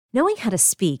Knowing how to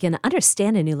speak and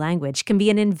understand a new language can be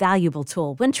an invaluable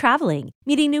tool when traveling,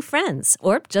 meeting new friends,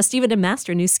 or just even to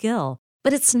master a new skill.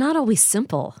 But it's not always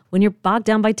simple when you're bogged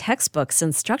down by textbooks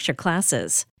and structured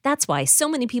classes. That's why so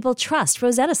many people trust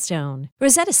Rosetta Stone.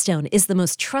 Rosetta Stone is the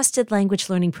most trusted language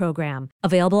learning program,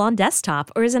 available on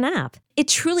desktop or as an app. It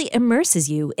truly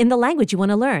immerses you in the language you want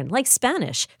to learn, like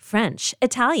Spanish, French,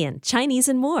 Italian, Chinese,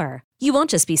 and more. You won't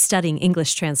just be studying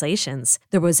English translations.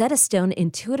 The Rosetta Stone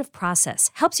intuitive process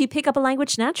helps you pick up a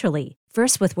language naturally,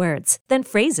 first with words, then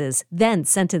phrases, then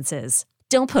sentences.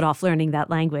 Don't put off learning that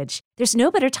language. There's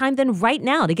no better time than right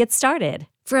now to get started.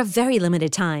 For a very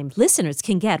limited time, listeners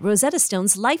can get Rosetta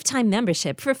Stone's lifetime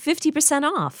membership for 50%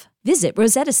 off. Visit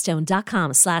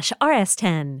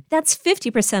rosettastone.com/rs10. That's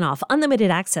 50% off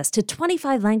unlimited access to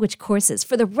 25 language courses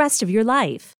for the rest of your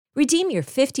life. Redeem your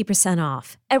 50%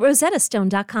 off at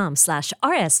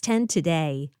rosettastone.com/rs10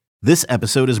 today. This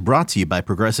episode is brought to you by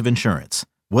Progressive Insurance.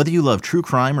 Whether you love true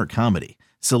crime or comedy,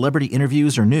 celebrity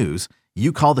interviews or news,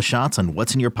 you call the shots on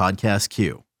what's in your podcast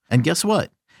queue. And guess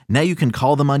what? Now you can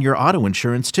call them on your auto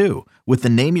insurance too with the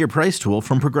Name Your Price tool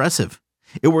from Progressive.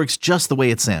 It works just the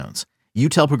way it sounds. You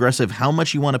tell Progressive how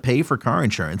much you want to pay for car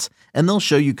insurance, and they'll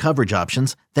show you coverage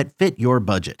options that fit your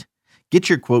budget. Get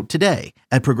your quote today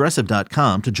at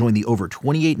Progressive.com to join the over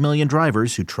 28 million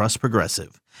drivers who trust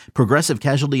Progressive. Progressive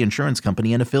Casualty Insurance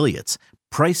Company and Affiliates.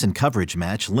 Price and coverage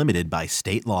match limited by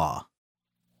state law.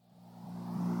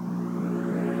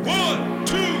 1,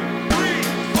 2, 3,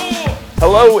 4.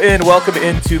 Hello and welcome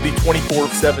into the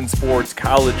 24/7 Sports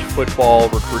College Football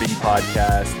Recruiting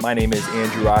Podcast. My name is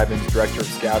Andrew Ivins, Director of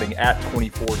Scouting at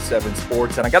 24/7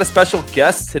 Sports, and I got a special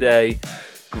guest today,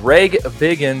 Greg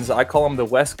Biggins. I call him the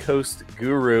West Coast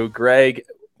Guru. Greg,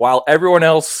 while everyone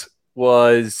else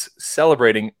was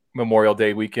celebrating Memorial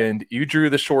Day weekend, you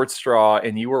drew the short straw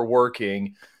and you were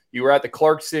working. You were at the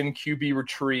Clarkson QB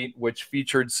Retreat, which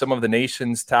featured some of the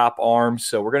nation's top arms.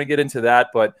 So we're going to get into that.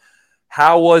 But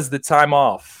how was the time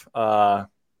off?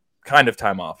 Kind of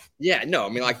time off. Yeah, no, I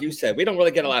mean, like you said, we don't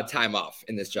really get a lot of time off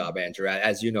in this job, Andrew,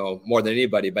 as you know more than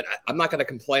anybody. But I'm not going to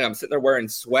complain. I'm sitting there wearing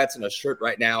sweats and a shirt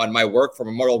right now. And my work for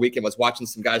Memorial Weekend was watching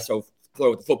some guys throw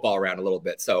the football around a little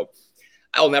bit. So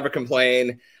I'll never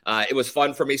complain. It was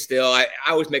fun for me still. I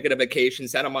always make it a vacation.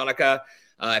 Santa Monica,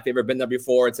 if you've ever been there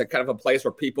before, it's a kind of a place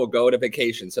where people go to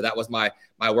vacation. So that was my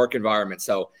work environment.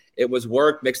 So it was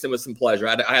work mixed in with some pleasure.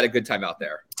 I had a good time out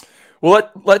there.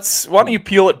 Well, why don't you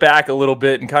peel it back a little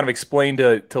bit and kind of explain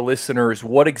to listeners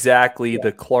what exactly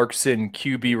the Clarkson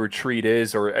QB Retreat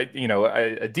is, or,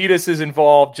 Adidas is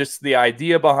involved, just the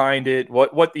idea behind it,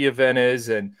 what the event is,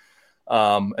 and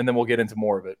then we'll get into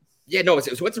more of it. Yeah, no,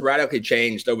 it's what's radically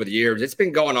changed over the years. It's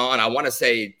been going on, I want to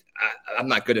say, I'm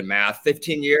not good at math,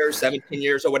 15 years, 17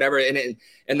 years or whatever.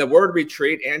 And the word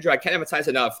retreat, Andrew, I can't emphasize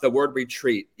enough, the word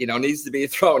retreat, needs to be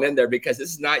thrown in there because this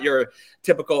is not your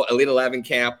typical Elite 11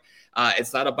 camp.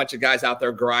 It's not a bunch of guys out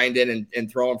there grinding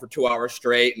and throwing for 2 hours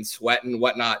straight and sweating and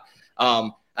whatnot.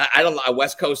 I don't know,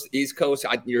 West Coast, East Coast,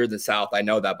 you're the South, I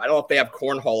know that. But I don't know if they have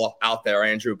cornhole out there,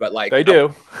 Andrew, but like they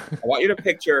do. I want you to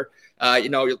picture,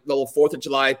 your little 4th of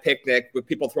July picnic with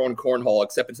people throwing cornhole,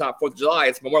 except it's not 4th of July,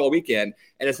 it's Memorial Weekend,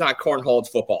 and it's not cornhole, it's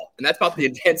football. And that's about the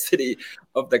intensity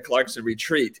of the Clarkson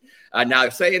Retreat. Now,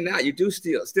 saying that, you do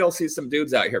still see some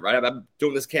dudes out here, right? I've been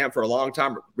doing this camp for a long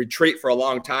time, retreat for a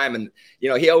long time, and,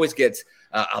 he always gets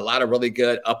a lot of really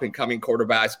good up-and-coming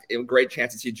quarterbacks. Great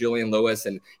chance to see Julian Lewis.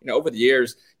 And, over the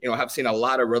years, I've seen a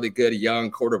lot of really good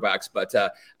young quarterbacks. But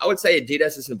I would say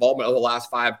Adidas' involvement over the last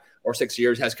 5 or 6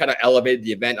 years has kind of elevated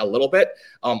the event a little bit.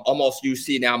 Almost you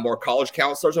see now more college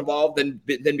counselors involved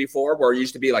than before, where it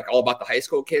used to be like all about the high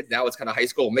school kids. Now it's kind of high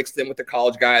school mixed in with the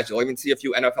college guys. You'll even see a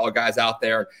few NFL guys out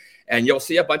there, and you'll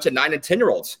see a bunch of 9 and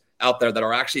 10-year-olds out there that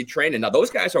are actually training. Now,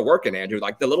 those guys are working, Andrew,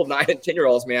 like the little 9 and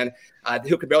 10-year-olds, man,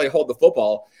 who could barely hold the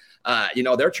football.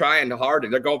 They're trying hard,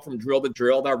 and they're going from drill to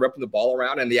drill. They're ripping the ball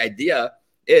around. And the idea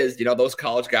is, those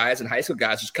college guys and high school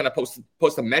guys just kind of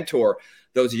supposed to mentor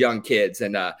those young kids.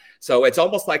 And so it's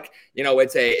almost like,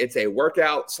 it's a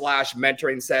workout /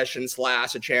 mentoring session /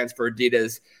 a chance for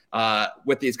Adidas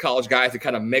with these college guys to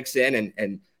kind of mix in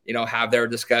and have their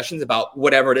discussions about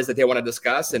whatever it is that they want to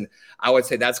discuss. And I would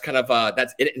say that's kind of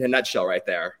that's it in a nutshell right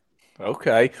there.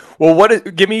 Okay. Well,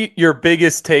 give me your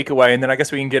biggest takeaway, and then I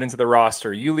guess we can get into the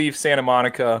roster. You leave Santa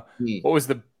Monica. What was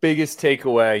the biggest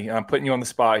takeaway? I'm putting you on the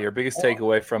spot here. Biggest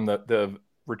takeaway from the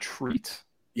retreat?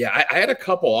 Yeah, I had a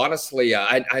couple, honestly.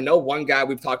 I know one guy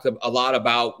we've talked a lot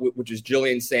about, which is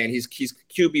Julian saying he's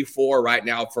QB4 right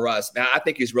now for us. Now, I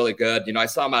think he's really good. I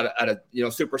saw him at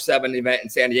a Super 7 event in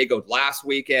San Diego last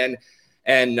weekend.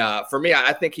 And for me,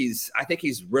 I think he's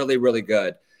really, really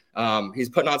good. He's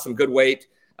putting on some good weight.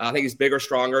 I think he's bigger,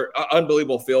 stronger,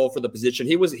 unbelievable feel for the position.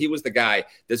 He was the guy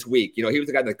this week. He was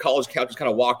the guy that the college coaches kind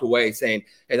of walked away saying,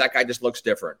 hey, that guy just looks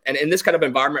different. And in this kind of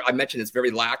environment, I mentioned it's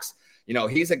very lax.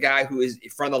 He's a guy who is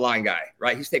front of the line guy,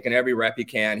 right? He's taking every rep he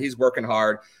can. He's working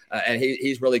hard, and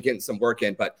he's really getting some work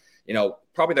in. But,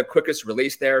 probably the quickest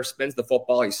release there, spins the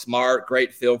football. He's smart,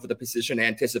 great feel for the position.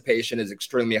 Anticipation is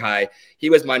extremely high. He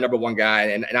was my number one guy,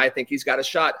 and I think he's got a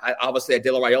shot. Obviously,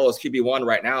 Dylan Raiola is QB1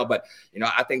 right now, but,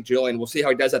 I think Julian, we'll see how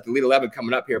he does at the Elite 11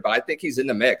 coming up here, but I think he's in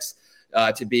the mix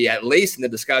to be at least in the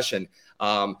discussion.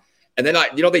 And then,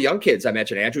 the young kids I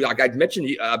mentioned, Andrew, like I mentioned,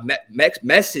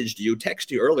 messaged you,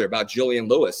 texted you earlier about Julian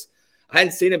Lewis. I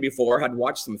hadn't seen him before, had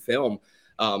watched some film.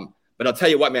 But I'll tell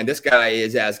you what, man, this guy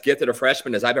is as gifted a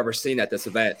freshman as I've ever seen at this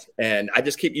event. And I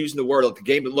just keep using the word, the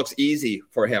game that looks easy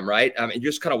for him, right? You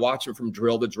just kind of watch him from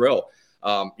drill to drill.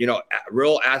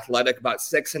 Real athletic, about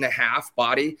 6.5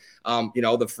 body.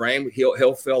 The frame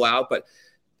he'll fill out, but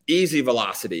easy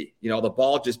velocity. The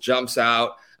ball just jumps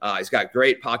out. He's got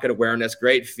great pocket awareness,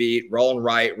 great feet, rolling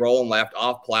right, rolling left,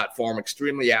 off platform,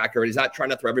 extremely accurate. He's not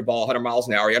trying to throw every ball 100 miles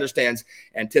an hour. He understands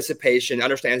anticipation,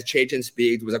 understands changing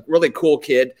speeds. Was a really cool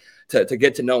kid to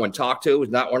get to know and talk to. He's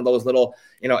not one of those little,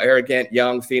 arrogant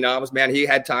young phenoms. Man, he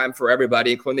had time for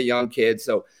everybody, including the young kids.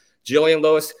 So Julian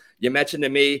Lewis, you mentioned to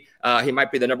me, he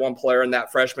might be the number one player in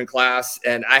that freshman class,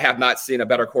 and I have not seen a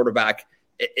better quarterback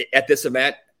at this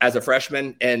event as a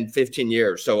freshman in 15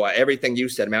 years. So everything you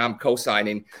said, man, I'm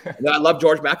co-signing. And then I love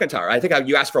George McIntyre. I think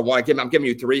you asked for one. I'm giving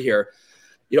you three here.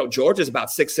 George is about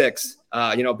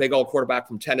 6'6", big old quarterback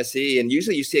from Tennessee. And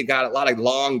usually you see a lot of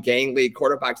long, gangly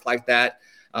quarterbacks like that.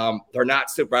 They're not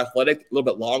super athletic, a little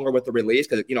bit longer with the release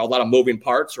because, a lot of moving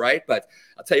parts, right? But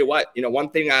I'll tell you what,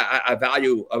 one thing I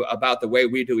value about the way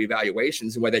we do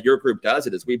evaluations and the way that your group does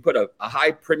it is we put a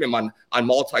high premium on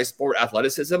multi-sport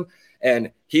athleticism.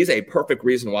 And he's a perfect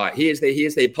reason why. He is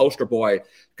a poster boy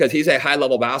because he's a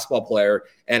high-level basketball player,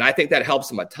 and I think that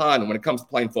helps him a ton when it comes to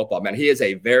playing football. Man, he is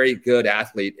a very good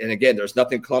athlete. And, again, there's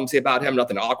nothing clumsy about him,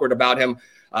 nothing awkward about him.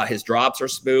 His drops are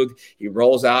smooth. He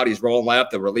rolls out. He's rolling left.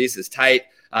 The release is tight.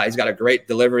 He's got a great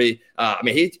delivery.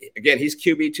 He's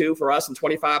QB2 for us in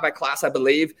 25 by class, I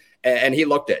believe, and he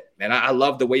looked it. And I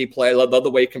love the way he played. I love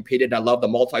the way he competed. And I love the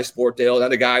multi-sport deal.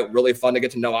 Another guy really fun to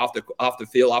get to know off the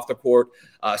field, off the court.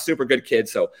 Super good kid.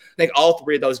 So I think all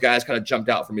three of those guys kind of jumped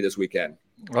out for me this weekend.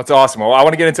 That's awesome. Well, I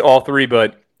want to get into all three,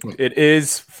 but it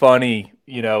is funny,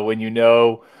 when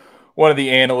one of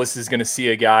the analysts is going to see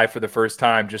a guy for the first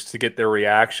time just to get their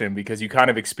reaction because you kind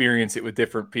of experience it with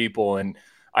different people. And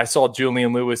I saw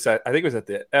Julian Lewis I think it was at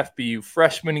the FBU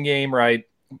freshman game, right?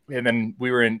 And then we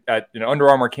were at Under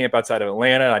Armour camp outside of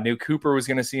Atlanta. I knew Cooper was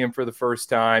going to see him for the first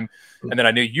time. And then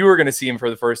I knew you were going to see him for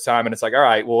the first time. And it's like, all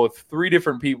right, well, if three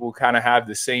different people kind of have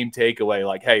the same takeaway,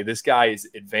 like, hey, this guy is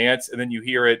advanced, and then you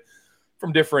hear it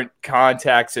from different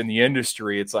contacts in the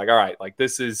industry, it's like, all right, like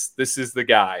this is the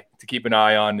guy to keep an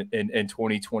eye on in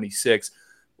 2026.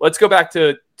 Let's go back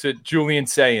to Julian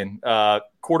Sayin,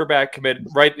 quarterback committed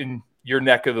right in your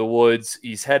neck of the woods.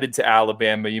 He's headed to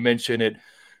Alabama. You mentioned it.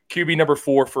 QB number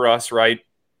 4 for us, right?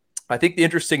 I think the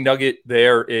interesting nugget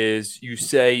there is you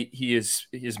say he is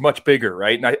much bigger,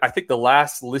 right? And I think the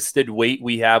last listed weight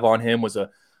we have on him was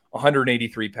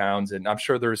 183 pounds. And I'm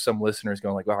sure there's some listeners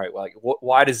going like, all right, well, like,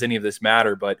 why does any of this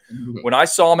matter? But when I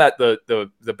saw him at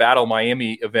the Battle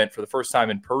Miami event for the first time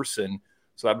in person,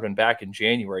 so that would have been back in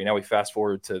January. Now we fast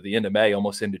forward to the end of May,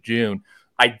 almost into June.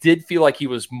 I did feel like he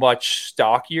was much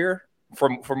stockier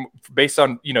from based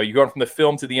on, you going from the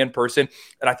film to the in person.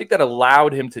 And I think that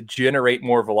allowed him to generate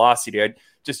more velocity.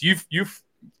 You've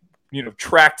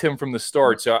tracked him from the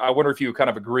start. So I wonder if you kind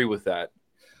of agree with that.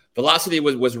 Velocity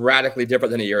was radically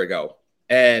different than a year ago.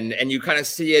 And you kind of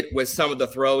see it with some of the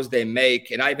throws they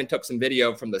make. And I even took some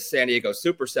video from the San Diego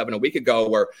Super 7 a week ago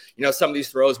where, some of these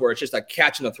throws where it's just a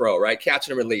catch and a throw, right? Catch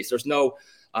and a release. There's no,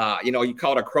 you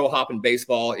call it a crow hop in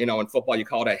baseball, in football, you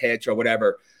call it a hitch or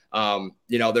whatever.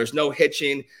 There's no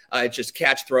hitching. It's just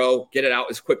catch, throw, get it out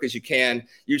as quick as you can.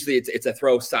 Usually it's a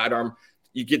throw sidearm.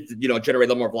 You get, generate a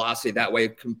little more velocity that way,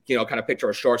 kind of picture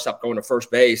a shortstop going to first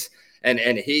base. And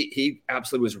he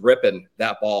absolutely was ripping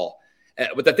that ball.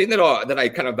 But the thing that I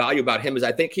kind of value about him is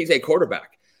I think he's a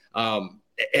quarterback.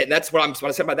 And that's what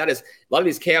I said about that is a lot of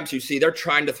these camps you see, they're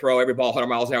trying to throw every ball 100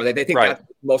 miles an hour. They think that's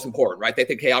most important, right? They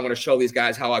think, hey, I'm going to show these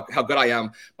guys how good I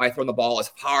am by throwing the ball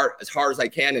as hard as I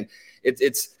can. And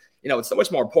it's so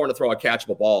much more important to throw a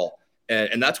catchable ball.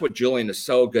 And that's what Julian is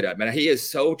so good at, man. He is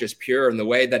so just pure in the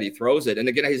way that he throws it. And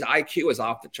again, his IQ is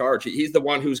off the charts. He's the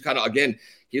one who's kind of, again,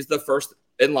 he's the first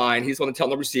in line. He's the one to tell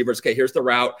the receivers, okay, here's the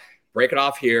route, break it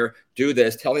off here, do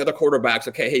this, tell the other quarterbacks,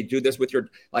 okay, hey, do this with your,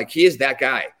 like, he is that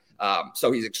guy.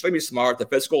 So he's extremely smart. The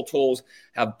physical tools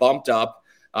have bumped up.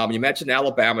 You mentioned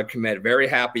Alabama commit. Very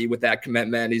happy with that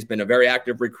commitment. He's been a very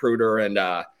active recruiter. And,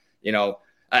 a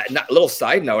little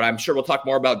side note, I'm sure we'll talk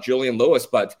more about Julian Lewis,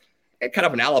 but kind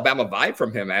of an Alabama vibe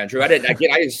from him, Andrew. I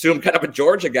assumed kind of a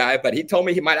Georgia guy, but he told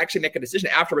me he might actually make a decision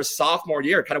after his sophomore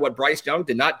year, kind of what Bryce Young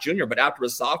did, not junior, but after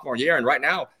his sophomore year. And right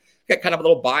now, got kind of a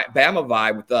little Bama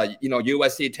vibe with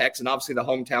USC, Texas, and obviously the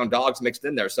hometown dogs mixed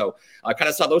in there. So I kind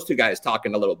of saw those two guys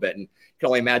talking a little bit, and can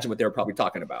only imagine what they were probably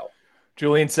talking about.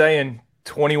 Julian saying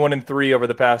 21-3 over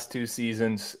the past 2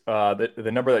 seasons.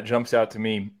 The number that jumps out to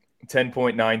me,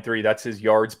 10.93. That's his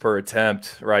yards per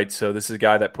attempt, right? So this is a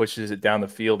guy that pushes it down the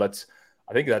field.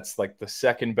 I think that's like the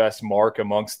second best mark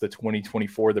amongst the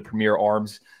 2024, the premier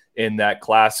arms in that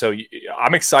class. So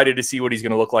I'm excited to see what he's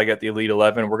going to look like at the Elite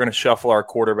 11. We're going to shuffle our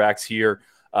quarterbacks here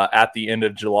at the end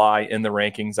of July in the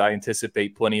rankings. I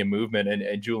anticipate plenty of movement,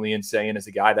 and Julian Sayin is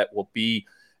a guy that will be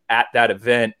at that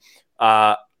event.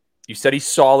 You said he's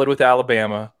solid with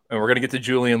Alabama, and we're going to get to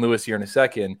Julian Lewis here in a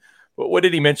second. But what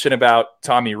did he mention about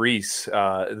Tommy Rees,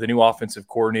 the new offensive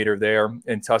coordinator there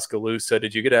in Tuscaloosa?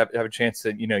 Did you get to have a chance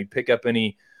to pick up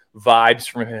any vibes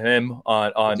from him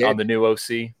on the new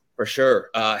OC? For sure.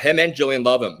 Him and Julian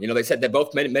love him. They said they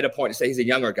both made a point to say he's a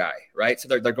younger guy, right? So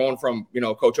they're going from,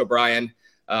 Coach O'Brien,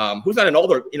 who's not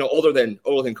older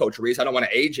than Coach Rees. I don't want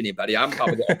to age anybody. I'm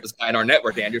probably the oldest guy in our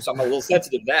network, Andrew, so I'm a little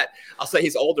sensitive to that. I'll say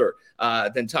he's older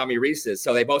than Tommy Rees is.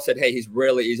 So they both said, hey, he's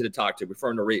really easy to talk to,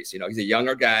 referring to Rees. He's a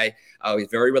younger guy. He's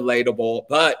very relatable,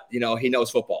 but, he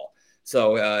knows football.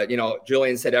 So,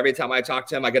 Julian said every time I talk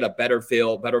to him, I get a better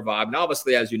feel, better vibe. And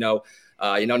obviously, as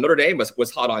Notre Dame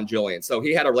was hot on Julian. So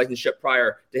he had a relationship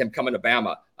prior to him coming to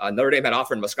Bama. Notre Dame had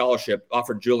offered him a scholarship,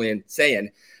 offered Julian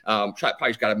Sayin.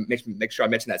 Probably got to make sure I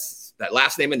mention that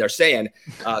last name in there, Sayin.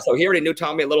 So he already knew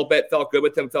Tommy a little bit, felt good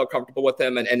with him, felt comfortable with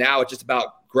him. And now it's just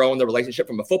about growing the relationship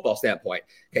from a football standpoint.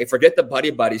 Okay, forget the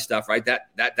buddy stuff, right?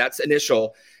 That's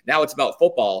initial. Now it's about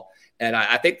football. And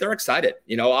I think they're excited.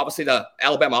 Obviously the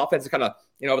Alabama offense is kind of,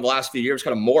 over the last few years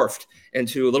kind of morphed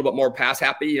into a little bit more pass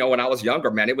happy. When I was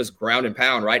younger, man, it was ground and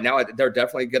pound. Right now, they're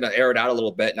definitely going to air it out a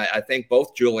little bit. And I think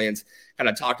both Julians kind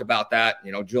of talked about that.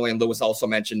 Julian Lewis also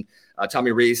mentioned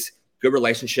Tommy Rees, good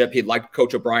relationship. He liked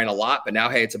Coach O'Brien a lot, but now,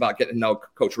 hey, it's about getting to know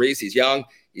Coach Rees. He's young.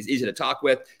 He's easy to talk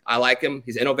with. I like him.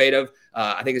 He's innovative.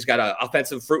 I think he's got an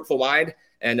offensive, fruitful mind.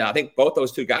 And I think both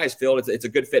those two guys feel it's a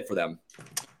good fit for them.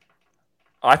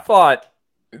 I thought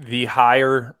the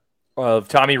hire of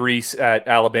Tommy Rees at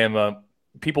Alabama,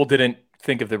 people didn't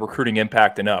think of the recruiting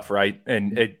impact enough, right?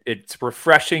 And it's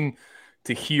refreshing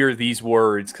to hear these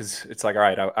words because it's like, all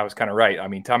right, I was kind of right. I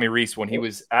mean, Tommy Rees, when he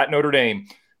was at Notre Dame,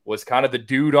 was kind of the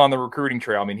dude on the recruiting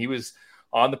trail. I mean, he was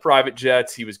on the private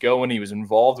jets. He was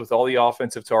involved with all the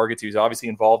offensive targets. He was obviously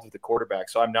involved with the quarterback.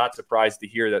 So I'm not surprised to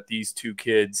hear that these two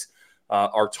kids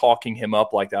are talking him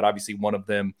up like that. Obviously, one of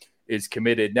them is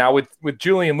committed. Now with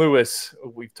Julian Lewis,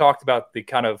 we've talked about the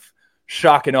kind of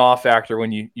shock and awe factor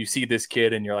when you see this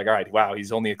kid and you're like, all right, wow,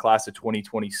 he's only a class of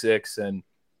 2026. And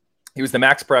he was the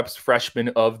Max Preps freshman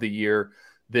of the year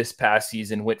this past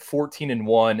season, went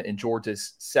 14-1 in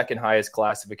Georgia's second highest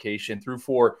classification, threw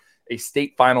for a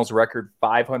state finals record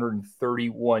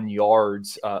 531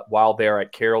 yards while there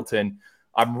at Carrollton.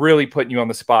 I'm really putting you on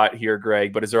the spot here,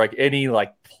 Greg, but is there any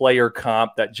player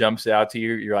comp that jumps out to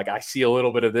you? You're like, I see a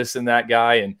little bit of this in that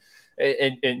guy.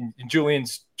 And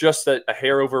Julian's just a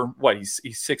hair over what he's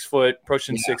 6 foot,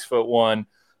 approaching 6'1".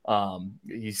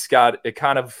 He's got a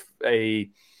kind of a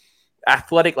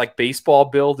athletic, baseball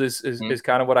build is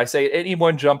kind of what I say.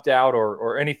 Anyone jumped out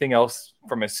or anything else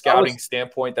from a scouting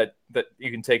standpoint that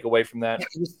you can take away from that?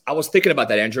 I was thinking about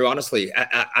that, Andrew, honestly,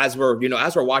 as we're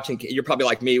watching, you're probably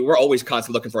like me, we're always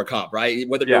constantly looking for a comp, right?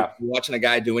 Whether you're watching a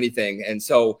guy do anything. And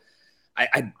so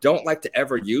I don't like to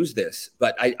ever use this,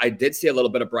 but I did see a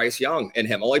little bit of Bryce Young in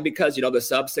him only because, the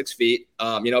sub 6 feet,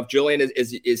 if Julian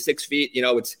is 6 feet,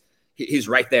 he's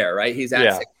right there, right? He's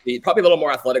at 6 feet, probably a little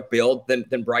more athletic build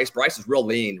than Bryce. Bryce is real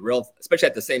lean, especially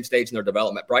at the same stage in their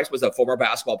development. Bryce was a former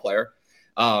basketball player,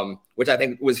 which I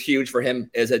think was huge for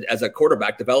him as a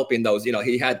quarterback, developing those.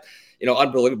 He had,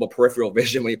 unbelievable peripheral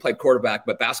vision when he played quarterback,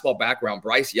 but basketball background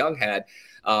Bryce Young had.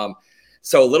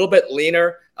 So a little bit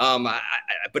leaner,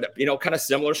 but kind of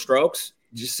similar strokes.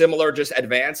 Just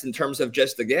advanced in terms of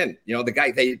again, the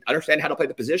guy, they understand how to play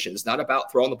the position. It's not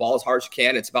about throwing the ball as hard as you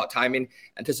can. It's about timing,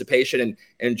 anticipation.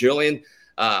 And Julian,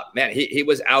 man, he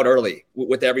was out early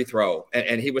with every throw.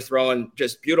 And he was throwing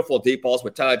just beautiful deep balls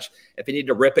with touch. If he needed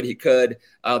to rip it, he could.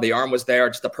 The arm was there,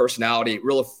 just the personality,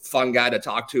 real fun guy to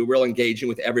talk to, real engaging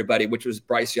with everybody, which was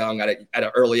Bryce Young at an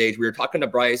early age. We were talking to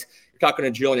Bryce, you're talking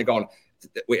to Julian, you're going,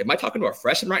 wait, am I talking to a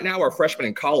freshman right now or a freshman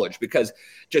in college? Because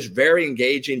just very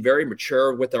engaging, very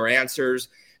mature with their answers.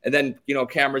 And then,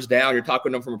 cameras down, you're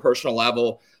talking to them from a personal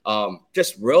level,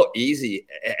 just real easy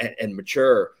and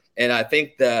mature. And I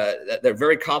think that they're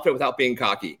very confident without being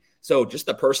cocky. So just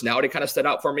the personality kind of stood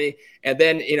out for me. And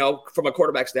then, from a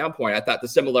quarterback standpoint, I thought the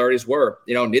similarities were,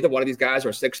 neither one of these guys are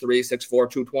 6'3", 6'4",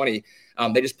 220.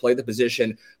 They just play the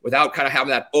position without kind of having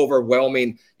that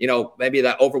overwhelming, maybe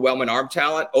that overwhelming arm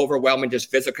talent, overwhelming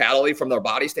just physicality from their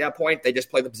body standpoint. They just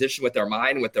play the position with their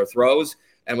mind, with their throws,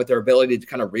 and with their ability to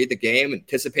kind of read the game,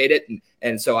 anticipate it.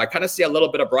 And so I kind of see a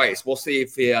little bit of Bryce. We'll see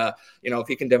if he, if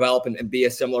he can develop and be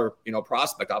a similar,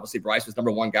 prospect. Obviously, Bryce was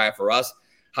number one guy for us.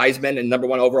 Heisman and number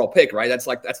one overall pick, right? That's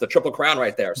the triple crown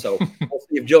right there. So we'll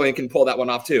see if Jillian can pull that one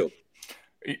off too.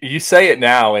 You say it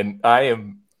now, and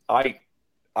I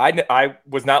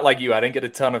was not like you. I didn't get a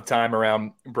ton of time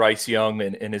around Bryce Young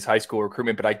and his high school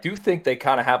recruitment, but I do think they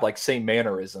kind of have like same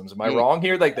mannerisms. Am I wrong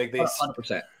here? Like they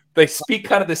 100%. They speak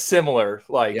kind of the similar.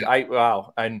 Like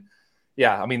wow, and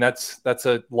yeah, I mean that's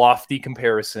a lofty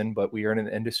comparison, but we are in an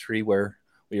industry where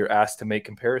we are asked to make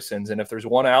comparisons. And if there's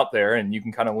one out there and you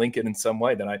can kind of link it in some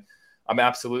way, then I'm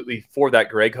absolutely for that,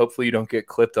 Greg. Hopefully you don't get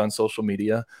clipped on social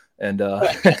media. And,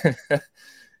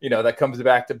 that comes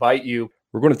back to bite you.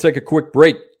 We're going to take a quick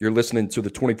break. You're listening to the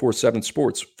 24/7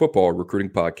 Sports Football Recruiting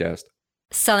Podcast.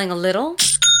 Selling a little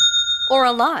or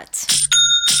a lot?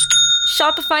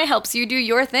 Shopify helps you do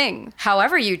your thing,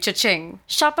 however you cha-ching.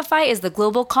 Shopify is the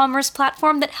global commerce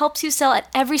platform that helps you sell at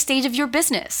every stage of your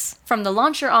business. From the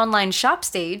launch your online shop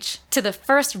stage, to the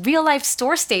first real-life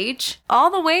store stage, all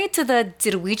the way to the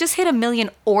did we just hit 1 million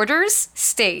orders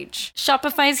stage.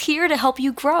 Shopify's here to help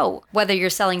you grow. Whether you're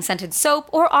selling scented soap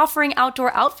or offering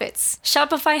outdoor outfits,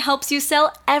 Shopify helps you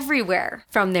sell everywhere.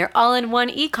 From their all-in-one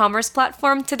e-commerce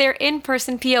platform to their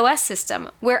in-person POS system,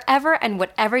 wherever and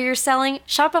whatever you're selling,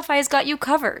 Shopify's got you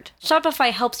covered.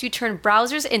 Shopify helps you turn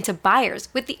browsers into buyers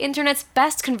with the internet's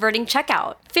best converting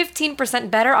checkout.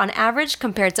 15% better on average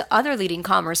compared to other leading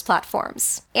commerce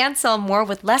platforms. And sell more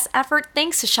with less effort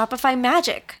thanks to Shopify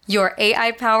Magic, your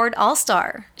AI-powered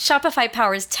all-star. Shopify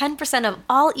powers 10% of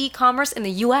all e-commerce in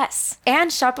the US.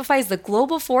 And Shopify is the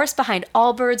global force behind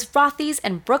Allbirds, Rothy's,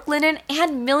 and Brooklinen,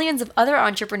 and millions of other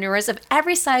entrepreneurs of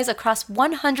every size across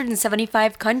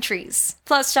 175 countries.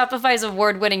 Plus, Shopify's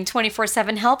award-winning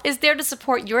 24/7 help is there to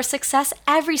support your success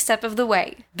every step of the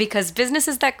way. Because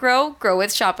businesses that grow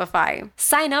with Shopify.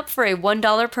 Sign up for a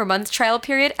 $1 per month trial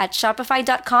period at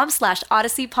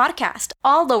shopify.com/Odyssey Podcast,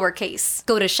 all lowercase.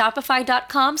 Go to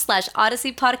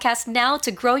shopify.com/Odyssey Podcast now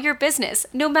to grow your business,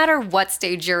 no matter what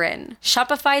stage you're in.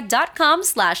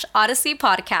 Shopify.com/Odyssey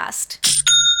Podcast.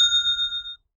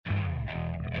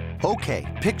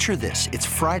 Okay, picture this. It's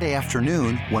Friday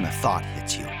afternoon when a thought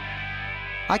hits you.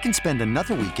 I can spend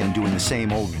another weekend doing the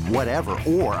same old whatever,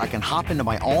 or I can hop into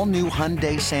my all-new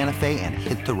Hyundai Santa Fe and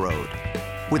hit the road.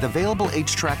 With available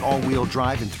H-Track all-wheel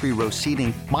drive and 3-row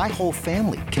seating, my whole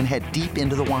family can head deep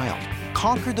into the wild.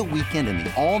 Conquer the weekend in the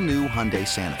all-new Hyundai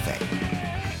Santa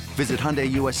Fe. Visit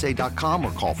HyundaiUSA.com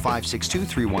or call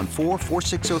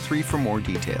 562-314-4603 for more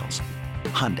details.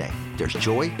 Hyundai, there's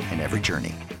joy in every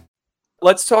journey.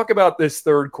 Let's talk about this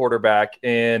third quarterback.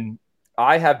 And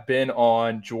I have been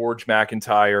on George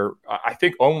McIntyre, I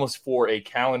think almost for a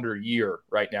calendar year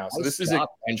right now. So this is a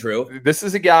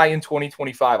guy in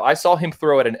 2025. I saw him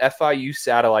throw at an FIU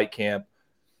satellite camp.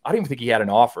 I didn't even think he had an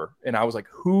offer. And I was like,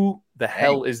 who the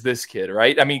hell is this kid,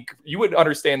 right? I mean, you would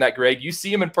understand that, Greg. You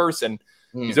see him in person.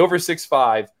 He's over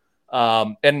 6'5".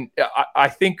 And I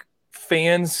think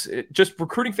fans, just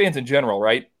recruiting fans in general,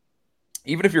 right?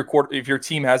 Even if your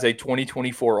team has a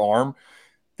 2024 arm,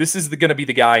 this is going to be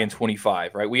the guy in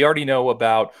 25, right? We already know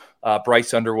about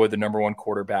Bryce Underwood, the number one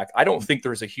quarterback. I don't think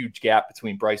there's a huge gap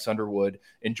between Bryce Underwood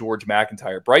and George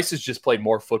McIntyre. Bryce has just played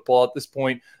more football at this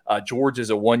point. George is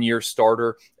a one-year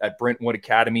starter at Brentwood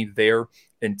Academy there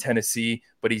in Tennessee,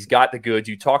 but he's got the goods.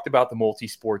 You talked about the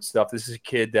multi-sport stuff. This is a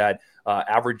kid that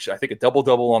averaged, I think, a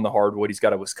double-double on the hardwood. He's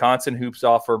got a Wisconsin hoops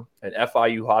offer, an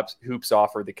FIU hoops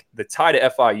offer. The tie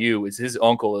to FIU is his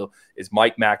uncle is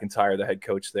Mike McIntyre, the head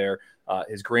coach there.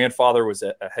 His grandfather was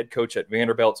a head coach at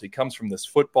Vanderbilt, so he comes from this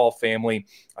football family.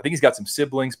 I think he's got some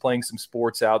siblings playing some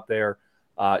sports out there.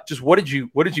 Just what did you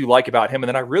like about him? And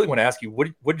then I really want to ask you,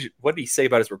 what did he say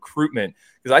about his recruitment?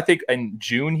 Because I think in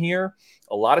June here,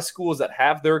 a lot of schools that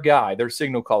have their guy, their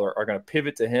signal caller, are going to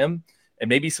pivot to him. And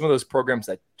maybe some of those programs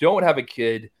that don't have a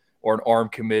kid or an arm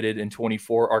committed in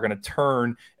 24 are going to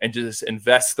turn and just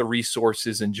invest the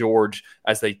resources in George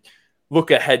as they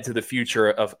look ahead to the future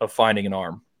of finding an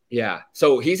arm. Yeah.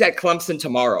 So he's at Clemson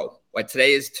tomorrow.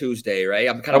 today is Tuesday, right?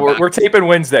 I'm kind of we're taping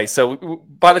Wednesday, so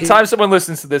by the time someone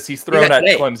listens to this, he's thrown at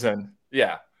Clemson.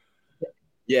 Yeah.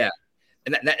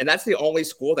 And that's the only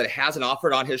school that hasn't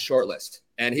offered on his short list.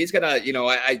 And he's gonna,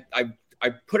 I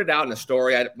put it out in a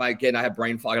story. I have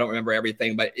brain fog. I don't remember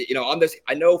everything, but on this,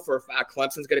 I know for a fact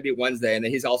Clemson's going to be Wednesday, and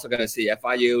then he's also going to see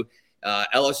FIU,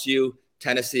 LSU,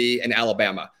 Tennessee, and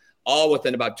Alabama, all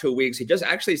within about 2 weeks. He just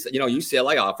actually,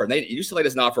 UCLA offered. UCLA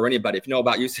doesn't offer anybody. If you know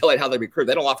about UCLA, how they recruit,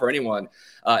 they don't offer anyone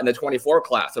in the 24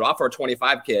 class. They'll offer a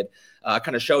 25 kid.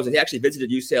 Kind of shows that he actually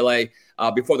visited UCLA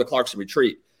before the Clarkson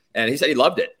retreat. And he said he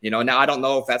loved it. Now I don't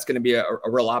know if that's going to be a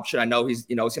real option. I know he's,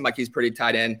 it seemed like he's pretty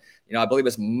tied in. I believe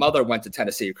his mother went to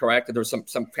Tennessee, correct? There was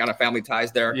some kind of family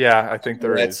ties there. Yeah, I think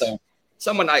there is. So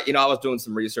someone, I was doing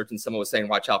some research and someone was saying,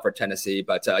 watch out for Tennessee.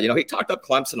 But, he talked up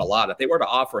Clemson a lot. If they were to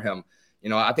offer him,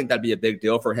 I think that'd be a big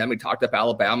deal for him. He talked up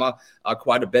Alabama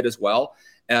quite a bit as well.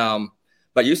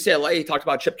 But UCLA, he talked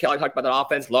about Chip Kelly, talked about the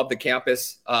offense, loved the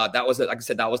campus. That was, like I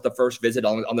said, that was the first visit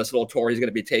on this little tour he's going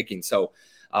to be taking. So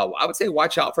I would say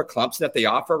watch out for Clemson if they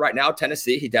offer right now.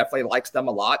 Tennessee, he definitely likes them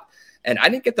a lot. And I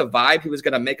didn't get the vibe he was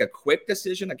going to make a quick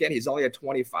decision. Again, he's only at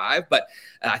 25, but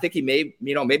I think he may,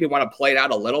 maybe want to play it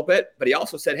out a little bit. But he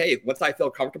also said, hey, once I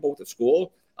feel comfortable with the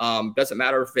school, doesn't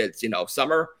matter if it's,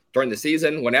 summer, during the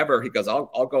season, whenever, he goes,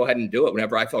 I'll go ahead and do it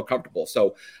whenever I feel comfortable.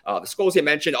 So the schools he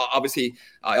mentioned, obviously,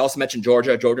 I also mentioned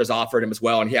Georgia. Georgia's offered him as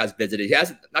well, and he has visited. He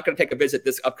has not going to take a visit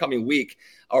this upcoming week,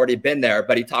 already been there,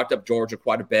 but he talked up Georgia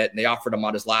quite a bit, and they offered him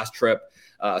on his last trip.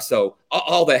 So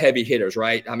all the heavy hitters,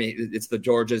 right? I mean, it's the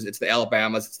Georgias, it's the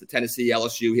Alabamas, it's the Tennessee,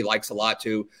 LSU he likes a lot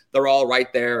too. They're all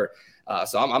right there.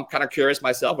 So I'm kind of curious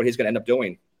myself what he's going to end up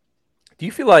doing. Do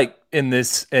you feel like in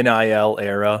this NIL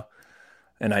era,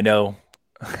 and I know,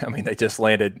 they just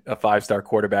landed a 5-star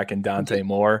quarterback in Dante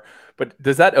Moore, but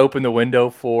does that open the window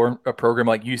for a program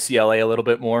like UCLA a little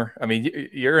bit more? I mean,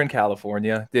 you're in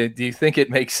California. Do you think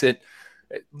it makes it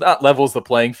not levels the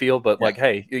playing field, but like,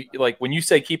 hey, like when you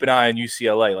say keep an eye on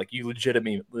UCLA, like you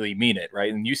legitimately mean it,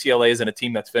 right? And UCLA isn't a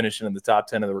team that's finishing in the top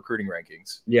 10 of the recruiting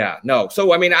rankings. Yeah, no.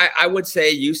 So, I would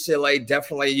say UCLA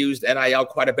definitely used NIL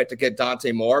quite a bit to get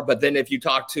Dante Moore. But then if you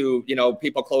talk to,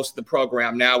 people close to the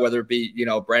program now, whether it be,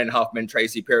 Brandon Huffman,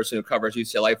 Tracy Pearson, who covers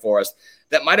UCLA for us,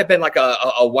 that might've been like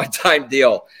a one-time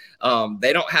deal.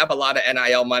 They don't have a lot of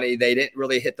NIL money. They didn't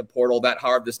really hit the portal that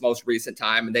hard this most recent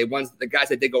time. And the guys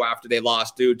that did go after, they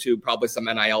lost due to probably some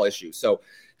NIL issues. So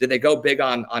did they go big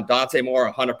on Dante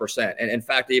Moore? 100%. And in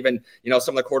fact, even,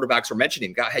 some of the quarterbacks were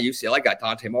mentioning, hey, UCLA got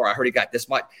Dante Moore. I heard he got this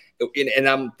much. And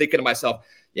I'm thinking to myself,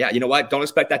 yeah, you know what? Don't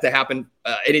expect that to happen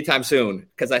anytime soon.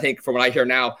 Because I think from what I hear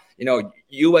now,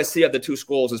 USC of the two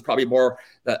schools is probably more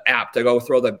apt to go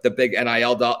throw the big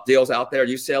NIL deals out there.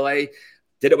 UCLA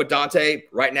did it with Dante.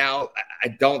 Right now, I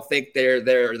don't think they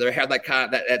have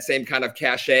that same kind of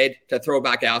cachet to throw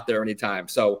back out there anytime.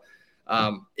 So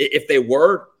if they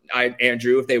were,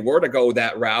 Andrew, if they were to go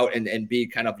that route and be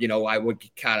kind of, I would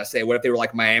kind of say, what if they were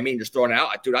like Miami and just throwing it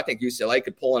out? Dude, I think UCLA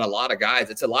could pull in a lot of guys.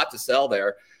 It's a lot to sell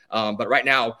there. But right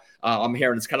now, I'm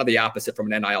hearing it's kind of the opposite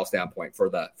from an NIL standpoint for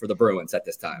the Bruins at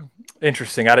this time.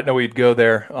 Interesting. I didn't know we'd go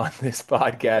there on this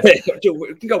podcast. Dude,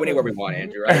 we can go anywhere we want,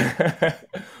 Andrew. Right?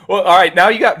 Well, all right. Now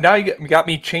you got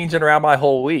me changing around my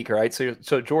whole week. All right. So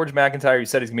George McIntyre, you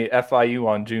said he's gonna be at FIU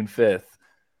on June 5th.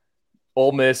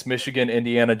 Ole Miss, Michigan,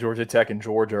 Indiana, Georgia Tech, and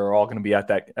Georgia are all going to be at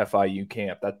that FIU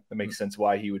camp. That makes sense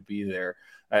why he would be there.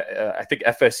 I think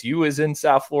FSU is in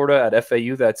South Florida at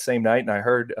FAU that same night, and I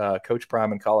heard Coach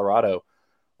Prime in Colorado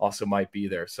also might be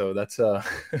there. So that's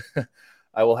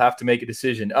I will have to make a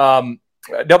decision.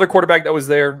 Another quarterback that was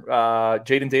there,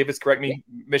 Jaden Davis, correct me,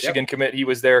 Michigan commit, he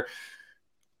was there.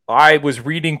 I was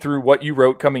reading through what you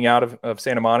wrote coming out of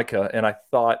Santa Monica, and I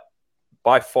thought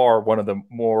by far one of the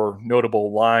more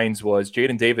notable lines was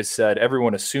Jaden Davis said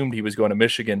everyone assumed he was going to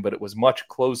Michigan, but it was much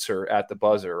closer at the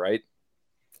buzzer, right?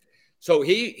 So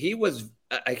he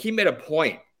made a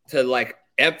point to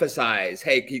emphasize,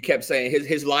 hey, he kept saying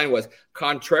his line was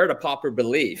contrary to popular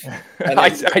belief. And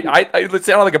it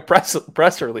sounded like a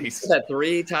press release. That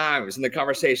 3 times in the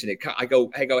conversation. I go,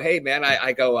 hey man,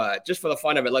 I go, just for the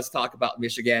fun of it, let's talk about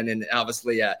Michigan. And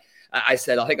obviously I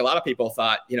said, I think a lot of people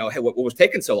thought, hey, what was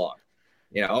taking so long?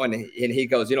 And he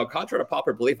goes, contrary to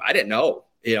popular belief, I didn't know,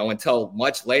 until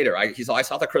much later. I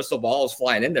saw the crystal balls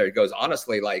flying in there. He goes,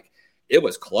 honestly, it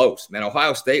was close, man.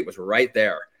 Ohio State was right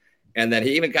there. And then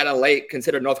he even kind of late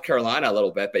considered North Carolina a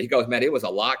little bit, but he goes, man, it was a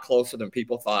lot closer than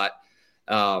people thought.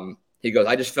 He goes,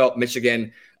 I just felt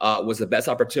Michigan was the best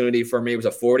opportunity for me. It was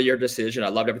a 40-year decision. I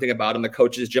loved everything about him. The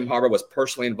coaches, Jim Harbaugh was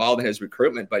personally involved in his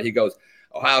recruitment, but he goes,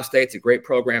 Ohio State's a great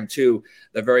program too.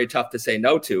 They're very tough to say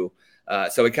no to.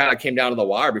 So it kind of came down to the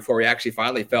wire before he actually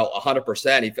finally felt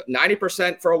 100%. He felt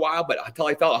 90% for a while, but until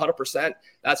he felt 100%,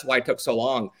 that's why it took so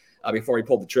long before he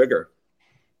pulled the trigger.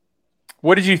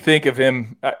 What did you think of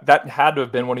him? That had to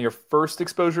have been one of your first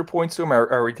exposure points to him,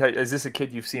 or is this a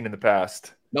kid you've seen in the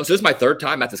past? No, so this is my third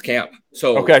time at this camp.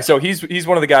 So okay, so he's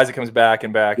one of the guys that comes back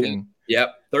and back. And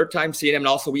yep, third time seeing him, and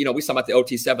also we saw him at the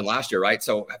OT7 last year, right?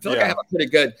 So I feel like I have a pretty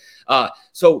good.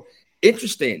 So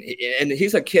interesting, and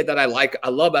he's a kid that I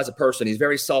love as a person. He's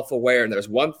very self-aware, and there's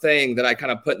one thing that I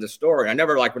kind of put in the story. I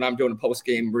never like when I'm doing a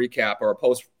post-game recap or a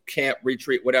post-camp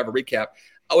retreat, whatever recap.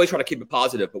 I always try to keep it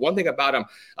positive. But one thing about him,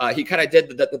 he kind of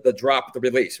did the drop, the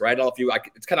release, right? I don't know if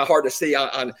it's kind of hard to see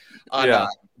on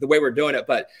the way we're doing it,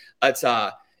 but it's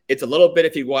a little bit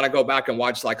if you want to go back and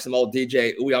watch like some old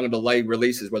DJ Uyong delay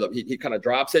releases where he kind of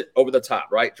drops it over the top,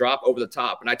 right? Drop over the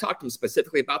top. And I talked to him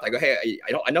specifically about that. I go, hey,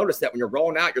 I noticed that when you're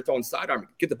rolling out, you're throwing sidearm,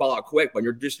 get the ball out quick. When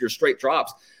you're just your straight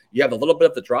drops, you have a little bit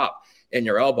of the drop in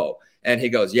your elbow. And he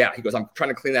goes, I'm trying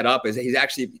to clean that up. He's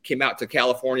actually came out to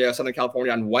Southern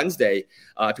California on Wednesday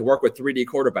to work with 3D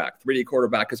Quarterback. 3D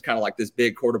Quarterback is kind of like this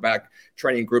big quarterback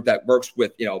training group that works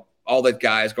with, all the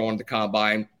guys going to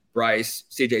combine, Bryce,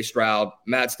 CJ Stroud,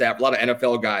 Matt Staff, a lot of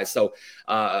NFL guys. So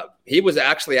he was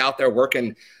actually out there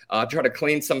working to try to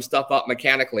clean some stuff up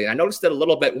mechanically. And I noticed it a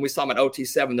little bit when we saw him at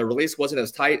OT7. The release wasn't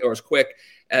as tight or as quick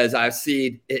as I've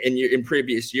seen in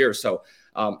previous years. So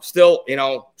still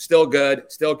good.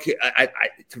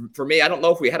 For me, I don't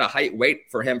know if we had a height weight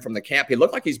for him from the camp. He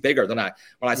looked like he's bigger than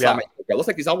when I saw him. It looks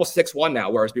like he's almost 6'1" now,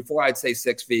 whereas before I'd say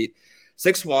 6 feet.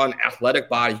 6'1", athletic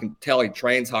body. You can tell he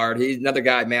trains hard. He's another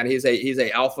guy, man. He's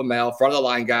a alpha male, front of the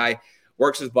line guy,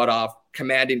 works his butt off,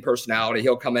 commanding personality.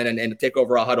 He'll come in and take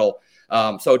over a huddle.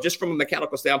 So just from a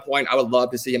mechanical standpoint, I would love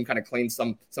to see him kind of clean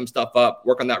some stuff up,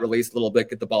 work on that release a little bit,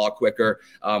 get the ball out quicker,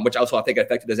 which also I think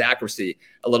affected his accuracy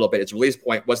a little bit. His release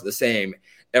point wasn't the same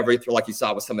every throw like you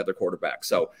saw with some other quarterbacks.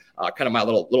 So kind of my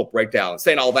little breakdown.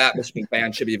 Saying all that, Michigan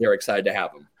fans should be very excited to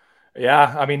have him.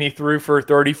 Yeah, I mean, he threw for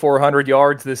 3,400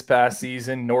 yards this past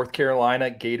season. North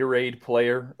Carolina Gatorade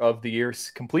Player of the Year,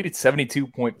 completed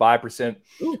 72.5%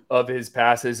 of his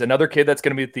passes. Another kid that's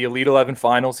going to be at the Elite 11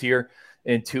 finals here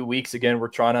in 2 weeks. Again, we're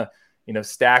trying to,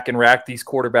 stack and rack these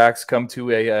quarterbacks, come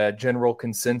to a general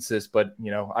consensus. But,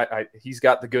 he's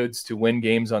got the goods to win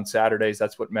games on Saturdays.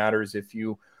 That's what matters if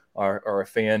you are a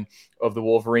fan of the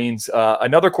Wolverines.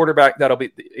 Another quarterback that'll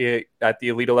be at the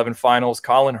Elite 11 finals,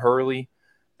 Colin Hurley,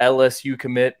 LSU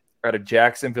commit out of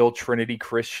Jacksonville Trinity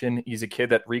Christian. He's a kid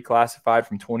that reclassified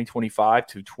from 2025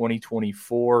 to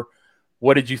 2024.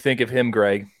 What did you think of him,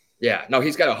 Greg? Yeah, no,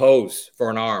 he's got a hose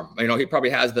for an arm. He probably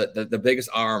has the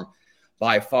biggest arm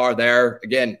by far there.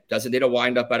 Again, doesn't need a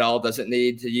wind up at all. Doesn't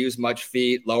need to use much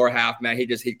feet, lower half, man. He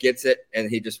gets it and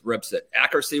he just rips it.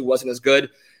 Accuracy wasn't as good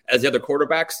as the other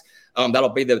quarterbacks. That'll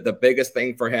be the biggest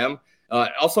thing for him.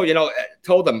 Also,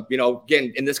 told them,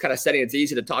 again, in this kind of setting, it's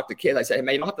easy to talk to kids. I say, hey,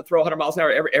 man, you don't have to throw 100 miles an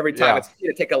hour every time. Yeah. It's easy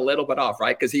to take a little bit off,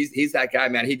 right? Because he's that guy,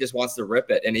 man. He just wants to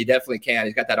rip it, and he definitely can.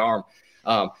 He's got that arm.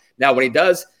 Now, when he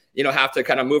does, have to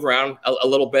kind of move around a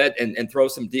little bit and throw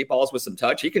some deep balls with some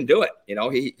touch, he can do it.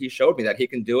 He showed me that he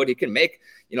can do it. He can make,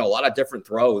 a lot of different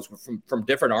throws from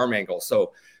different arm angles.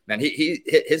 So, man, he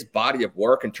his body of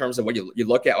work in terms of what you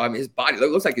look at. I mean, his body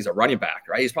looks like he's a running back,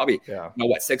 right? He's probably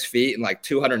 6 feet and like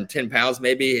 210 pounds,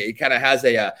 maybe. He kind of has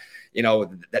a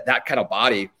that kind of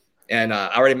body. And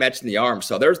I already mentioned the arm,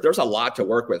 so there's a lot to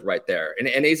work with right there.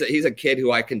 And he's a kid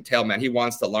who I can tell, man, he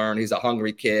wants to learn. He's a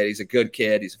hungry kid. He's a good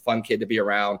kid. He's a fun kid to be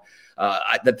around.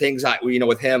 The things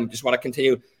with him, just want to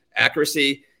continue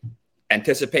accuracy,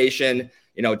 anticipation.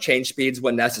 Change speeds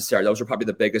when necessary. Those are probably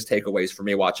the biggest takeaways for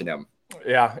me watching him.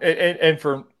 Yeah, and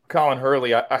for Colin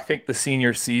Hurley, I think the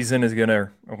senior season is going to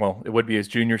 – well, it would be his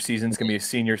junior season. It's going to be his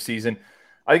senior season.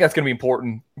 I think that's going to be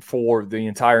important for the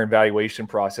entire evaluation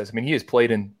process. I mean, he has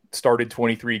played and started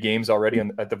 23 games already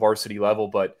at the varsity level,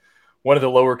 but one of the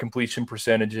lower completion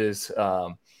percentages,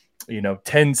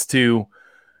 tends to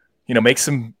 – make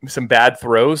some bad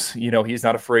throws. He's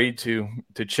not afraid to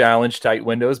challenge tight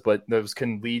windows, but those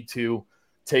can lead to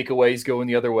takeaways going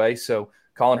the other way. So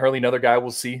Colin Hurley, another guy we'll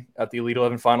see at the Elite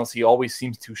 11 finals. He always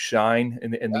seems to shine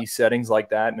in these settings like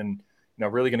that. And,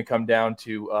 really going to come down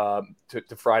to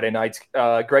Friday nights.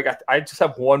 Greg, I just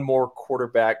have one more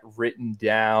quarterback written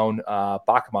down,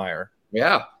 Bachmeier.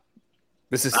 Yeah.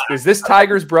 Is this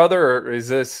Tiger's brother or is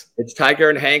this? It's Tiger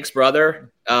and Hank's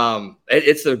brother.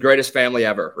 It's the greatest family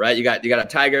ever, right? You got a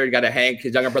Tiger, you got a Hank,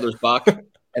 his younger brother's Buck,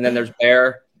 and then there's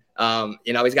Bear.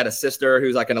 He's got a sister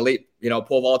who's like an elite,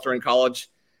 pole vaulter in college.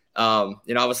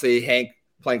 Obviously Hank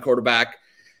playing quarterback.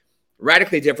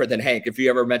 radically different than Hank. If you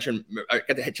ever got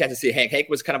the chance to see Hank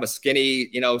was kind of a skinny,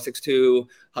 6'2",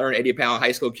 180-pound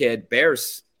high school kid.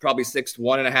 Bear's probably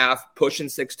 6'1.5", pushing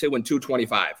 6'2", and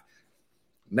 225.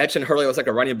 Mentioned Hurley looks like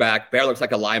a running back. Bear looks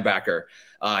like a linebacker.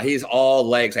 He's all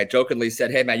legs. I jokingly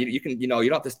said, "Hey man, you can you don't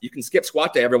have to. You can skip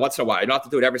squat day every once in a while. You don't have to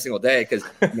do it every single day because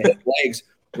his legs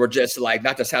were just like,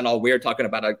 not to sound all weird talking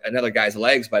about another guy's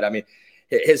legs, but I mean,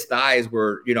 his thighs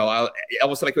were,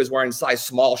 almost like he was wearing size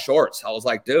small shorts. I was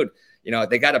like, dude,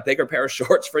 they got a bigger pair of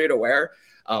shorts for you to wear.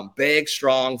 Big,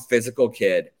 strong, physical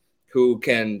kid who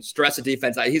can stress the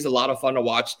defense. He's a lot of fun to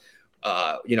watch.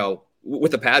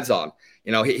 With the pads on.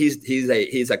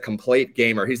 He's a complete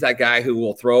gamer. He's that guy who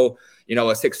will throw, a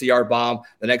 60-yard bomb.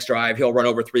 The next drive, he'll run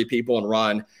over 3 people and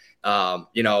run.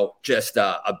 Just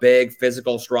a big,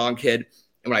 physical, strong kid.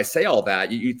 And when I say all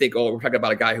that, you think, oh, we're talking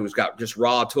about a guy who's got just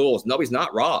raw tools. No, he's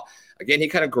not raw. Again, he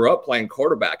kind of grew up playing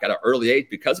quarterback at an early age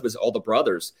because of his older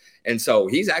brothers. And so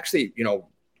he's actually,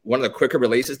 one of the quicker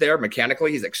releases there.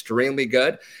 Mechanically, he's extremely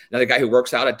good. Another guy who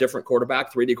works out at different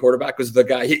quarterback, 3D quarterback was the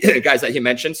guys that he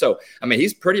mentioned. So, I mean,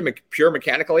 he's pretty pure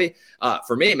mechanically.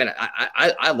 For me, man,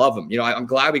 I love him. I'm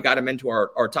glad we got him into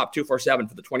our top 247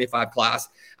 for the 25 class.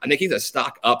 I think he's a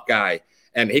stock up guy,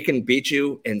 and he can beat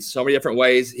you in so many different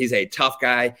ways. He's a tough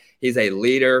guy. He's a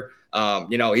leader.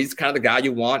 He's kind of the guy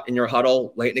you want in your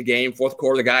huddle late in the game, fourth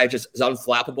quarter. The guy just is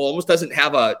unflappable, almost doesn't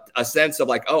have a sense of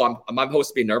like, oh, I'm supposed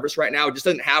to be nervous right now. Just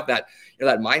doesn't have that,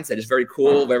 that mindset. Just very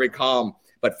cool, very calm,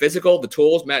 but physical, the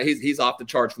tools, man, he's off the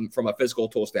charts from a physical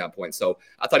tool standpoint. So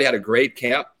I thought he had a great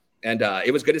camp, and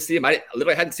it was good to see him. I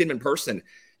literally hadn't seen him in person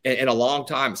in a long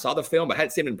time. Saw the film, but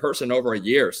hadn't seen him in person in over a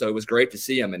year. So it was great to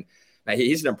see him. And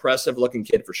he's an impressive looking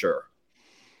kid for sure.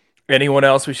 Anyone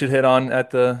else we should hit on at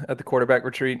the quarterback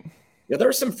retreat? Yeah, there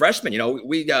were some freshmen.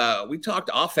 We talked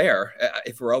off air.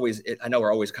 I know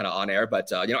we're always kind of on air,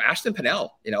 but Ashton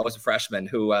Pennell, was a freshman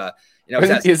who,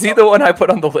 is he the one I put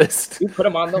on the list? You put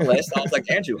him on the list. I was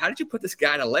like, Andrew, how did you put this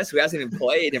guy on a list who hasn't even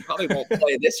played and probably won't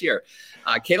play this year?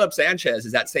 Caleb Sanchez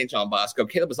is at St. John Bosco.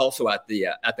 Caleb was also at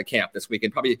the camp this week,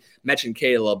 and probably mentioned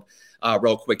Caleb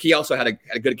real quick. He also had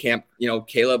a good camp.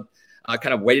 Caleb.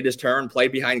 Kind of waited his turn,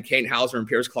 played behind Kane Hauser and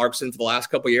Pierce Clarkson for the last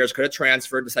couple of years, could have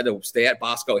transferred, decided to stay at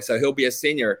Bosco. So he'll be a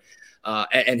senior.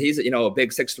 And he's, a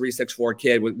big 6'3", 6'4"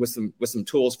 kid with some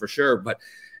tools for sure. But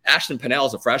Ashton Pennell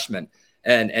is a freshman,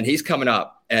 and he's coming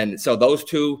up. And so those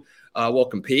two will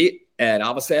compete. And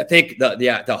obviously, I think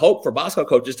the hope for Bosco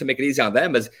coaches to make it easy on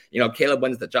them is, Caleb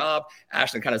wins the job.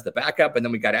 Ashton kind of is the backup. And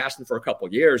then we got Ashton for a couple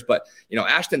of years. But,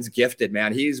 Ashton's gifted,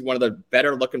 man. He's one of the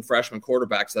better looking freshman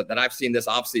quarterbacks that I've seen this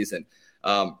offseason.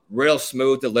 Real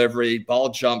smooth delivery, ball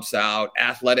jumps out,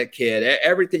 athletic kid,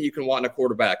 everything you can want in a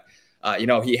quarterback.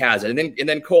 He has it. And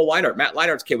then Cole Leinart, Matt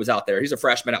Leinart's kid was out there. He's a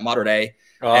freshman at Mater Dei.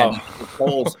 Oh. And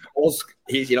Cole's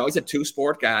he's a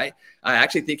two-sport guy. I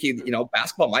actually think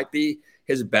basketball might be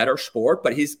his better sport,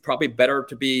 but he's probably better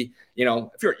to be,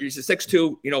 if he's a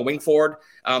 6'2", wing forward.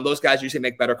 Those guys usually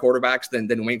make better quarterbacks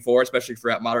than wing forward, especially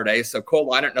for at Mater Dei. So Cole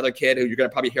Leinart, another kid who you're going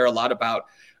to probably hear a lot about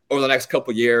over the next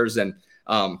couple of years. And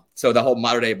so the whole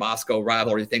Mater Dei Bosco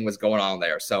rivalry thing was going on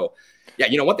there. So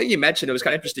yeah, one thing you mentioned, it was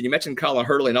kind of interesting. You mentioned Colin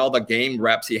Hurley and all the game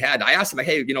reps he had. I asked him,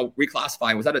 hey,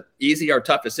 reclassifying, was that an easy or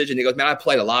tough decision? He goes, man, I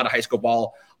played a lot of high school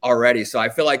ball already. So I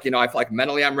feel like,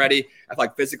 mentally I'm ready. I feel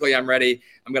like physically I'm ready.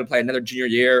 I'm going to play another junior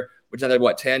year, which is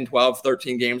another, 10, 12,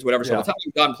 13 games, whatever. So by the time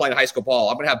I'm done playing high school ball,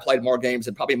 I'm going to have played more games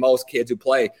than probably most kids who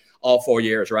play all 4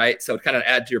 years, right? So to kind of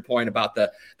add to your point about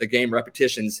the game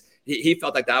repetitions, he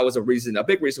felt like that was a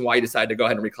big reason why he decided to go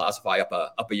ahead and reclassify up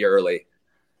a year early.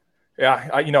 Yeah,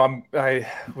 I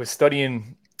was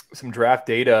studying some draft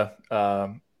data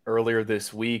earlier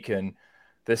this week, and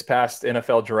this past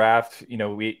NFL draft,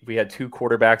 we had 2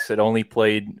 quarterbacks that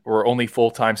only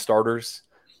full-time starters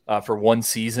for one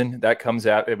season. That comes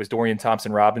out. It was Dorian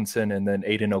Thompson-Robinson and then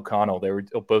Aiden O'Connell. They were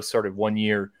both started 1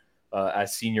 year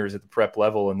as seniors at the prep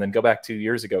level, and then go back 2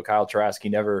 years ago, Kyle Trask, he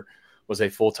never was a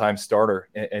full-time starter,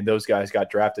 and those guys got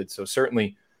drafted. So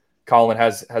certainly Colin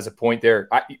has a point there.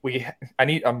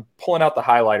 I'm pulling out the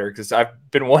highlighter because I've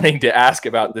been wanting to ask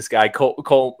about this guy, Cole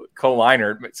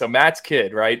Leinart. So Matt's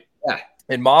kid, right? Yeah.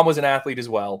 And mom was an athlete as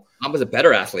well. Mom was a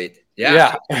better athlete.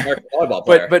 Yeah. Volleyball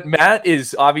player. But Matt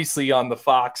is obviously on the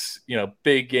Fox,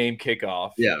 big game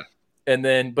kickoff. Yeah.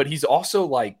 But he's also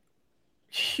like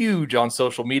huge on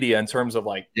social media in terms of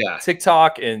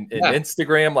TikTok and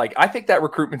Instagram. Like, I think that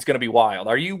recruitment's going to be wild.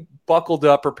 Are you buckled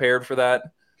up, prepared for that?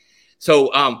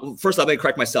 So first, let me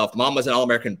correct myself. Mom was an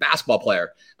All-American basketball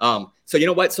player. So you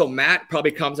know what? So Matt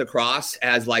probably comes across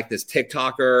as like this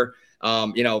TikToker.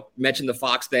 Mentioned the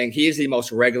Fox thing. He is the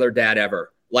most regular dad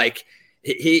ever. Like,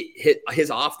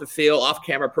 his off the field, off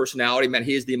camera personality, man,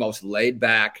 he is the most laid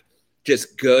back,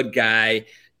 just good guy.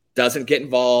 Doesn't get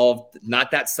involved,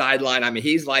 not that sideline. I mean,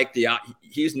 he's like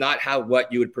he's not what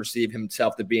you would perceive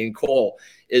himself to be. And Cole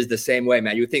is the same way,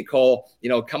 man. You would think Cole,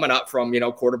 coming up from,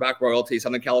 quarterback royalty,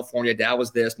 Southern California, dad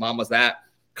was this, mom was that.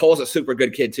 Cole's a super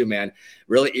good kid too, man.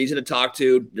 Really easy to talk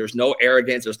to. There's no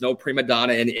arrogance. There's no prima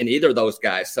donna in either of those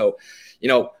guys. So,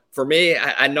 for me,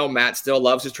 I know Matt still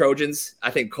loves his Trojans. I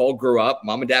think Cole grew up.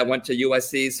 Mom and dad went to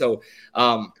USC. So,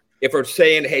 if we're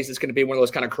saying, hey, is this going to be one of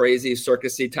those kind of crazy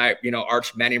circusy type,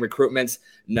 Arch Manning recruitments?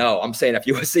 No, I'm saying if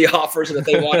USC offers and if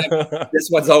they want him,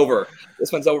 this one's over.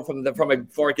 This one's over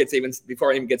before it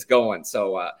even gets going.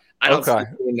 So I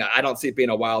don't see it being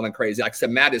a wild and crazy. Like I said,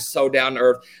 Matt is so down to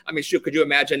earth. I mean, shoot, could you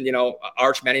imagine,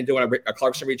 Arch Manning doing a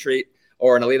Clarkson retreat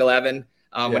or an Elite 11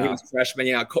 when he was a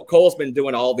freshman? Cole's been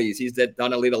doing all these. He's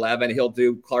done Elite 11. He'll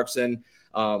do Clarkson.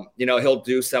 He'll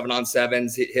do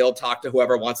 7-on-7s. He'll talk to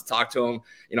whoever wants to talk to him,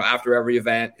 after every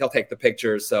event. He'll take the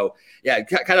pictures. So, yeah,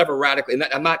 kind of erratically. And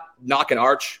I'm not knocking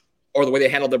Arch or the way they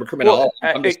handled the recruitment at all.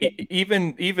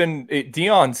 Even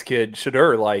Dion's kid,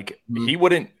 Shadur, he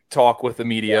wouldn't talk with the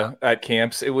media at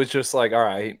camps. It was just like, all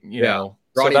right,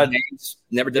 Ronnie James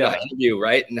never did an interview,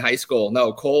 right, in high school.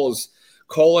 No,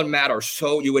 Cole and Matt are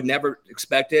you would never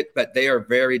expect it, but they are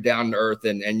very down to earth,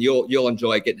 and you'll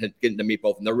enjoy getting to meet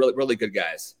both of them. They're really, really good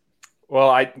guys.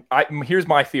 Well, here's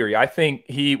my theory. I think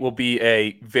he will be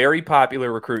a very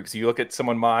popular recruit. Because you look at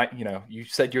someone you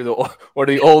said you're one of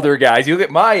the older guys. You look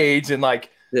at my age, and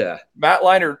Matt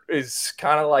Leinart is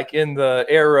kind of like in the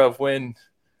era of when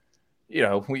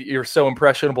you're so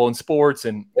impressionable in sports,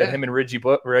 and him and Reggie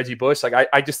Bush.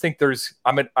 I just think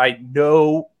I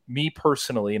know. Me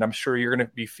personally, and I'm sure you're going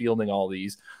to be fielding all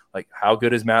these, how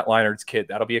good is Matt Leinart's kid?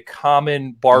 That'll be a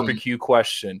common barbecue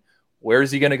question. Where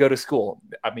is he going to go to school?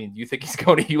 I mean, you think he's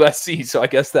going to USC, so I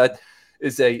guess that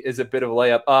is a bit of a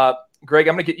layup. Greg,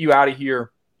 I'm going to get you out of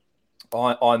here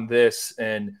on this,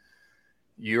 and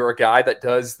you're a guy that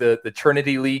does the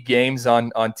Trinity League games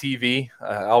on TV.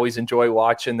 I always enjoy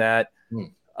watching that.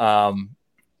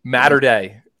 Matter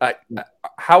Day.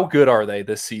 How good are they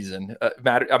this season?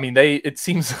 It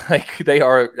seems like they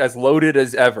are as loaded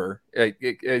as ever.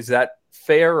 Is that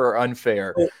fair or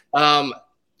unfair?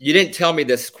 You didn't tell me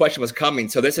this question was coming.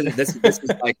 So this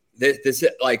is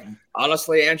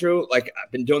honestly, Andrew,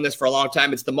 I've been doing this for a long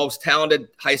time. It's the most talented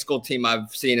high school team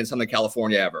I've seen in Southern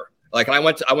California ever. I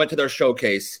went to their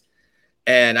showcase,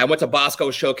 and I went to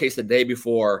Bosco's showcase the day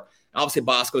before. Obviously,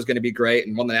 Bosco is going to be great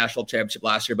and won the national championship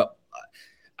last year, but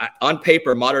on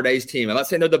paper, Mater Dei's team, I'm not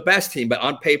saying they're the best team, but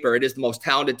on paper, it is the most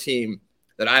talented team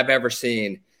that I've ever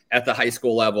seen at the high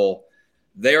school level.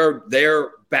 Their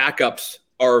backups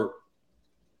are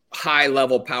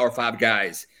high-level Power 5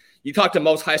 guys. You talk to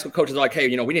most high school coaches, they're like,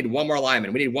 hey, we need one more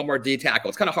lineman. We need one more D tackle.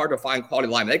 It's kind of hard to find quality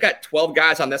linemen. They got 12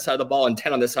 guys on this side of the ball and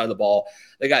 10 on this side of the ball.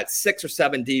 They got 6 or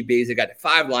 7 DBs. They got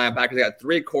 5 linebackers. They got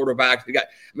 3 quarterbacks.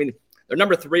 Their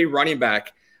number 3 running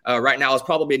back right now is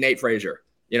probably Nate Frazier.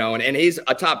 And he's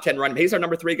a top 10 running. He's our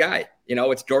number 3 guy.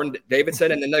 It's Jordan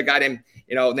Davidson and another guy named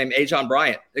Ajon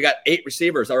Bryant. They got 8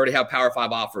 receivers that already have Power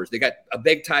 5 offers. They got a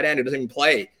big tight end who doesn't even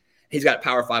play. He's got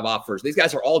Power 5 offers. These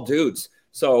guys are all dudes.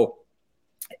 So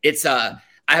it's I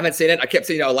haven't seen it. I kept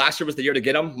saying, last year was the year to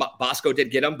get him. Bosco did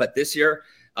get him, but this year,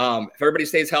 if everybody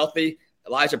stays healthy,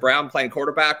 Elijah Brown playing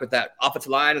quarterback with that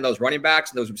offensive line and those running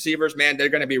backs and those receivers, man, they're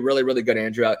going to be really, really good,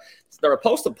 Andrew. They're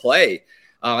supposed to play.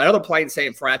 I know they're playing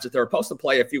St. Francis. They're supposed to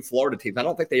play a few Florida teams. I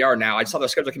don't think they are now. I saw their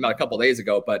schedule came out a couple of days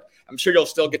ago, but I'm sure you'll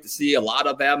still get to see a lot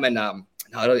of them. And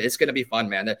it's going to be fun,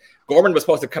 man. Gorman was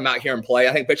supposed to come out here and play.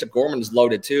 I think Bishop Gorman is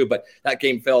loaded too, but that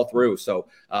game fell through. So,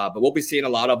 but we'll be seeing a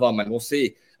lot of them, and we'll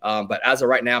see. But as of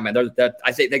right now, man,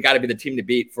 I think they got to be the team to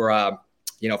beat for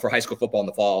high school football in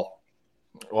the fall.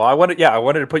 Well, I wanted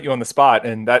to put you on the spot,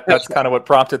 and that's kind of what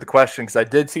prompted the question, because I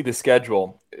did see the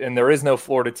schedule, and there is no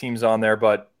Florida teams on there,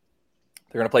 but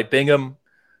they're going to play Bingham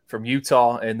from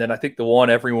Utah, and then I think the one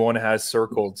everyone has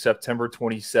circled, September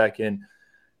 22nd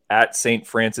at St.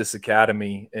 Francis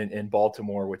Academy in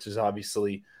Baltimore, which is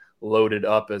obviously loaded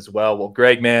up as well. Well,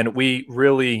 Greg, man, we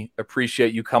really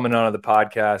appreciate you coming on the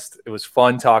podcast. It was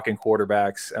fun talking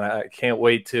quarterbacks, and I can't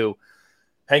wait to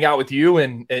hang out with you,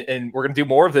 and we're going to do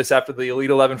more of this after the Elite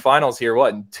 11 finals here,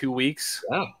 in 2 weeks?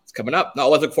 Wow, it's coming up. No, I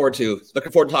was looking forward to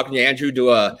talking to you, Andrew.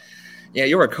 Yeah,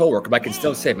 you're a coworker, but I can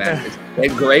still say, man, it's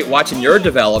been great watching your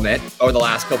development over the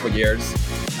last couple of years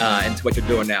into what you're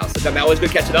doing now. So, man, always good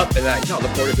catching up, and I look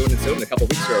forward to doing it soon in a couple of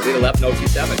weeks here. Elite 11,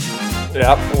 OT7.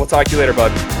 Yeah, we'll talk to you later, bud.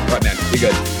 All right, man. Be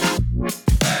good.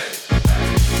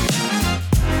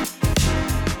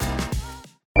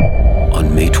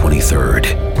 On May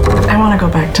 23rd, I want to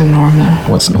back to normal.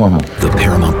 What's normal? The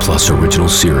Paramount Plus original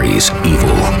series,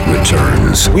 Evil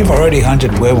Returns. We've already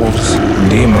hunted werewolves,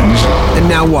 demons. And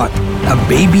now what? A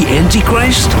baby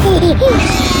Antichrist?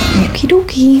 Okie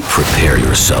dokie. Prepare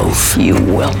yourself. You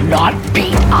will not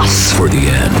beat us. For the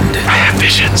end. I have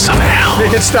visions of hell.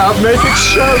 Make it stop, make it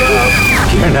shut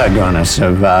up. You're not gonna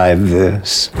survive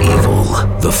this. Evil,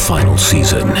 the final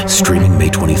season. Streaming May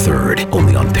 23rd,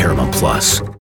 only on Paramount Plus.